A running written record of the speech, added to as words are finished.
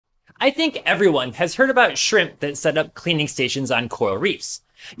I think everyone has heard about shrimp that set up cleaning stations on coral reefs.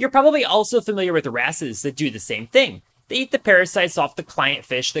 You're probably also familiar with wrasses that do the same thing. They eat the parasites off the client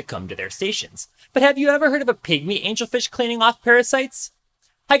fish that come to their stations. But have you ever heard of a pygmy angelfish cleaning off parasites?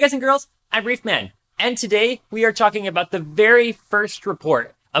 Hi guys and girls, I'm ReefMan, and today we are talking about the very first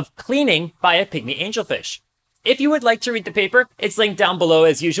report of cleaning by a pygmy angelfish. If you would like to read the paper, it's linked down below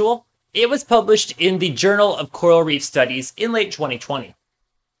as usual. It was published in the Journal of Coral Reef Studies in late 2020.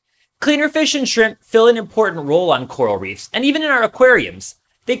 Cleaner fish and shrimp fill an important role on coral reefs, and even in our aquariums.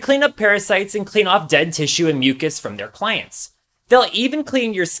 They clean up parasites and clean off dead tissue and mucus from their clients. They'll even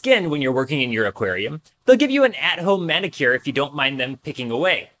clean your skin when you're working in your aquarium. They'll give you an at-home manicure if you don't mind them picking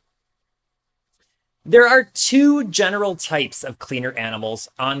away. There are two general types of cleaner animals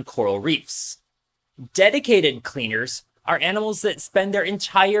on coral reefs. Dedicated cleaners are animals that spend their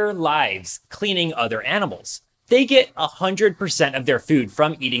entire lives cleaning other animals. They get 100% of their food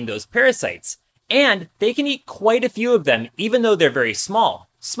from eating those parasites, and they can eat quite a few of them even though they're very small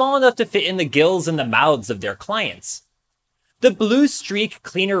enough to fit in the gills and the mouths of their clients. The blue streak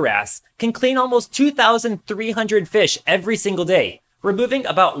cleaner wrasse can clean almost 2,300 fish every single day, removing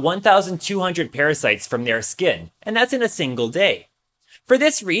about 1,200 parasites from their skin, and that's in a single day. For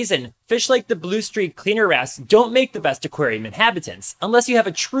this reason, fish like the blue streak cleaner wrasse don't make the best aquarium inhabitants unless you have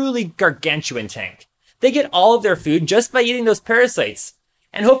a truly gargantuan tank. They get all of their food just by eating those parasites.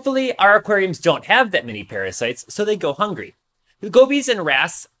 And hopefully our aquariums don't have that many parasites, so they go hungry. The gobies and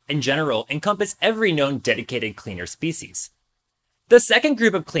wrasse in general encompass every known dedicated cleaner species. The second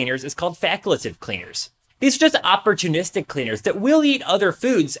group of cleaners is called facultative cleaners. These are just opportunistic cleaners that will eat other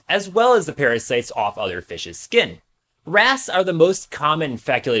foods as well as the parasites off other fish's skin. Wrasse are the most common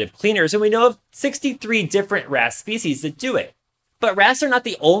facultative cleaners, and we know of 63 different wrasse species that do it. But wrasse are not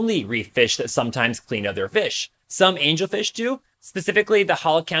the only reef fish that sometimes clean other fish. Some angelfish do, specifically the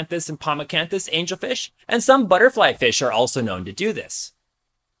holocanthus and pomacanthus angelfish, and some butterfly fish are also known to do this.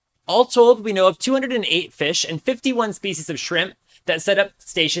 All told, we know of 208 fish and 51 species of shrimp that set up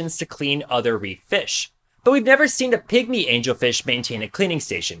stations to clean other reef fish. But we've never seen a pygmy angelfish maintain a cleaning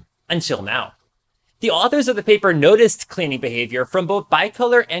station, until now. The authors of the paper noticed cleaning behavior from both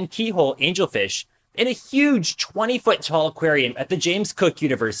Bicolor and Keyhole angelfish in a huge 20-foot tall aquarium at the James Cook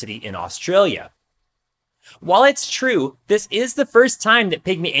University in Australia. While it's true, this is the first time that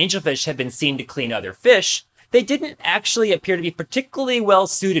pygmy angelfish have been seen to clean other fish, they didn't actually appear to be particularly well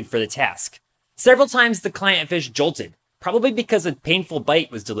suited for the task. Several times the client fish jolted, probably because a painful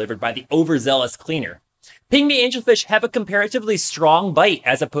bite was delivered by the overzealous cleaner. Pygmy angelfish have a comparatively strong bite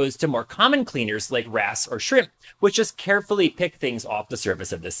as opposed to more common cleaners like wrasse or shrimp, which just carefully pick things off the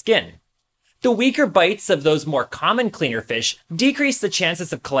surface of the skin. The weaker bites of those more common cleaner fish decrease the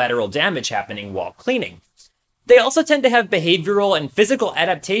chances of collateral damage happening while cleaning. They also tend to have behavioral and physical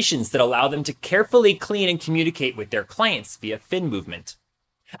adaptations that allow them to carefully clean and communicate with their clients via fin movement.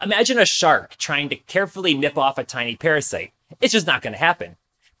 Imagine a shark trying to carefully nip off a tiny parasite. It's just not going to happen.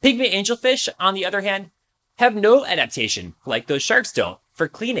 Pygmy angelfish, on the other hand, have no adaptation, like those sharks don't, for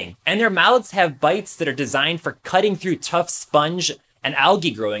cleaning, and their mouths have bites that are designed for cutting through tough sponge and algae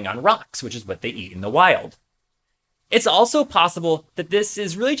growing on rocks, which is what they eat in the wild. It's also possible that this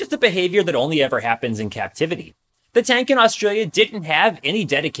is really just a behavior that only ever happens in captivity. The tank in Australia didn't have any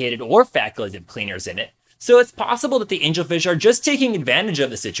dedicated or facultative cleaners in it, so it's possible that the angelfish are just taking advantage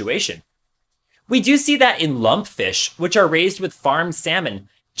of the situation. We do see that in lumpfish, which are raised with farmed salmon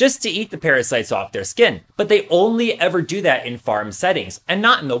just to eat the parasites off their skin, but they only ever do that in farm settings and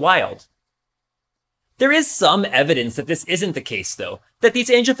not in the wild. There is some evidence that this isn't the case, though, that these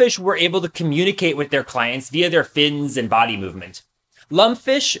angelfish were able to communicate with their clients via their fins and body movement.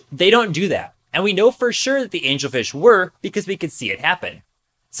 Lumpfish, they don't do that, and we know for sure that the angelfish were because we could see it happen.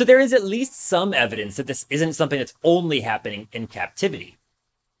 So there is at least some evidence that this isn't something that's only happening in captivity.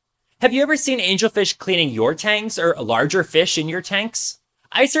 Have you ever seen angelfish cleaning your tanks or larger fish in your tanks?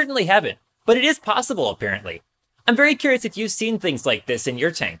 I certainly haven't, but it is possible apparently. I'm very curious if you've seen things like this in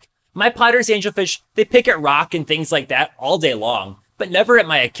your tank. My Potter's angelfish, they pick at rock and things like that all day long, but never at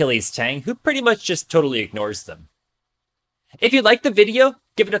my Achilles tang, who pretty much just totally ignores them. If you liked the video,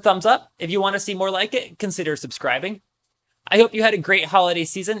 give it a thumbs up. If you want to see more like it, consider subscribing. I hope you had a great holiday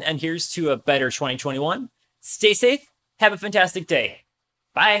season, and here's to a better 2021. Stay safe, have a fantastic day.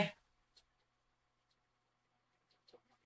 Bye!